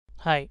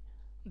Hi,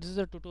 this is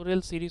a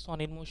tutorial series on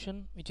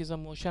InMotion, which is a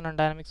motion and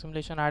dynamic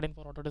simulation add-in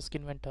for Autodesk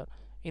Inventor.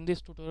 In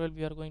this tutorial,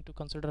 we are going to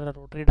consider a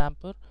rotary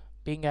damper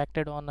being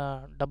acted on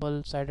a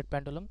double-sided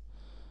pendulum.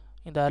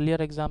 In the earlier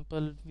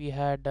example, we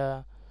had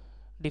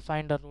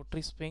defined a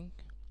rotary spring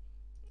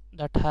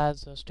that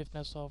has a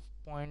stiffness of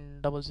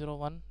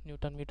 0.001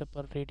 Newton meter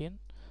per radian,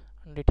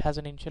 and it has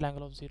an initial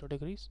angle of 0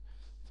 degrees.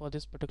 For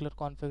this particular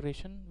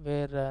configuration,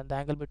 where the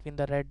angle between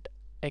the red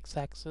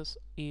x-axis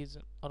is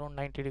around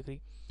 90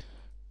 degree.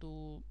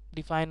 To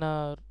define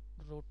a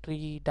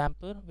rotary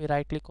damper, we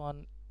right click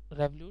on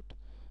revolute,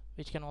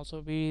 which can also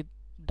be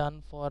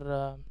done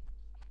for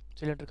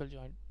cylindrical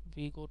joint.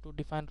 We go to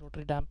define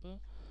rotary damper,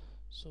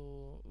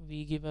 so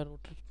we give a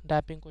rotary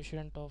damping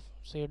coefficient of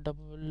say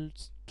double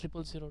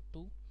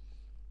 0002,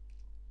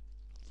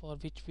 for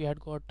which we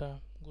had got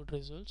good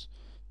results.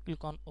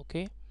 Click on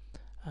OK,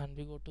 and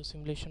we go to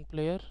simulation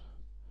player,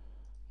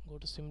 go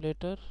to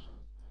simulator,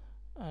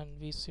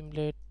 and we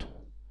simulate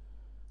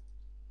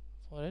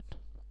for it.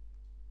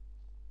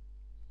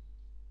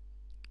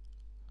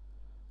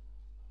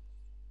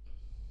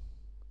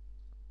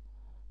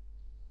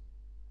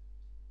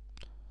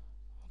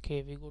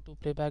 Okay, we go to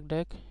playback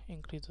deck,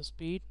 increase the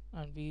speed,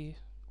 and we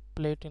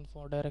play it in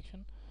 4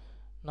 direction.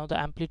 Now the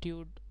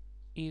amplitude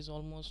is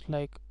almost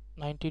like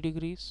 90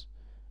 degrees.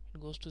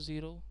 It goes to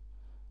 0,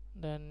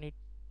 then it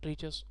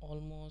reaches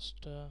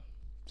almost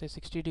say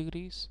 60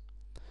 degrees.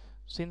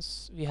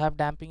 Since we have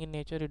damping in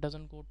nature, it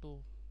doesn't go to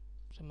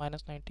say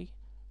minus 90,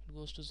 it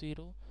goes to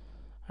 0,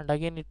 and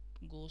again it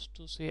goes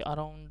to say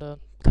around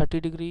 30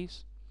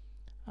 degrees,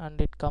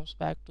 and it comes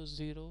back to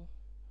 0.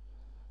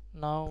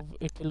 Now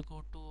it will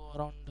go to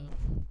around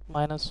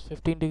minus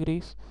 15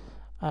 degrees,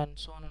 and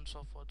so on and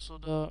so forth. So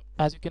the,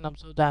 as you can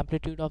observe, the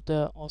amplitude of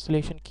the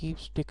oscillation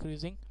keeps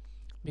decreasing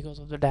because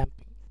of the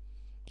damping.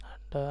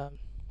 And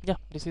yeah,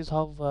 this is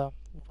how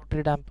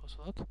rotary dampers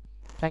work.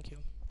 Thank you.